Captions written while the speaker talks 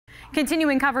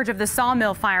Continuing coverage of the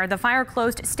Sawmill Fire, the fire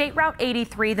closed State Route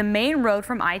 83, the main road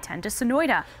from I-10 to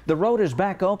Sonoyta. The road is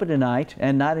back open tonight,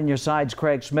 and Not in Your Side's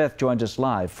Craig Smith joins us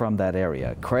live from that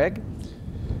area. Craig?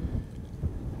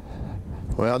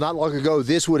 Well, not long ago,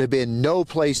 this would have been no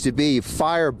place to be.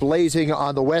 Fire blazing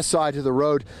on the west side of the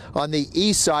road. On the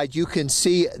east side, you can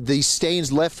see the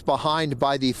stains left behind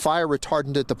by the fire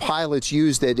retardant that the pilots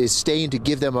used that is stained to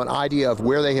give them an idea of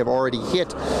where they have already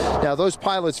hit. Now, those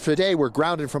pilots today were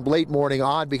grounded from late morning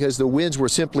on because the winds were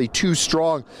simply too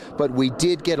strong, but we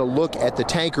did get a look at the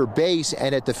tanker base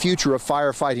and at the future of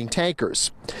firefighting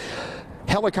tankers.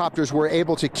 Helicopters were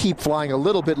able to keep flying a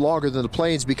little bit longer than the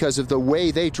planes because of the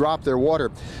way they drop their water.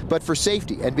 But for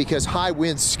safety and because high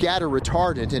winds scatter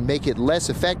retardant and make it less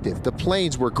effective, the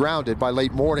planes were grounded by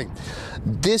late morning.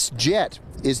 This jet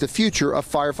is the future of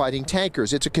firefighting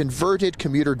tankers. It's a converted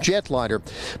commuter jetliner.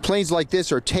 Planes like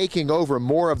this are taking over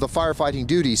more of the firefighting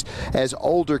duties as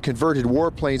older converted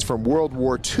warplanes from World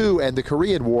War II and the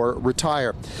Korean War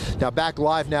retire. Now, back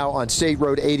live now on State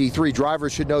Road 83,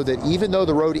 drivers should know that even though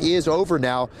the road is open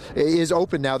now,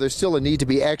 there's still a need to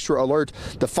be extra alert.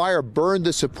 The fire burned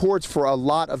the supports for a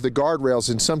lot of the guardrails.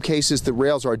 In some cases, the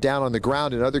rails are down on the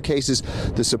ground. In other cases,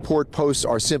 the support posts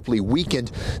are simply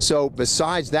weakened. So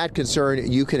besides that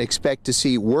concern, you can expect to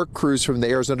see work crews from the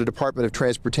Arizona Department of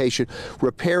Transportation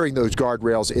repairing those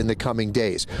guardrails in the coming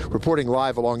days. Reporting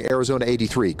live along Arizona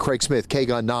 83, Craig Smith,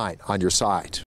 KGUN 9 on your side.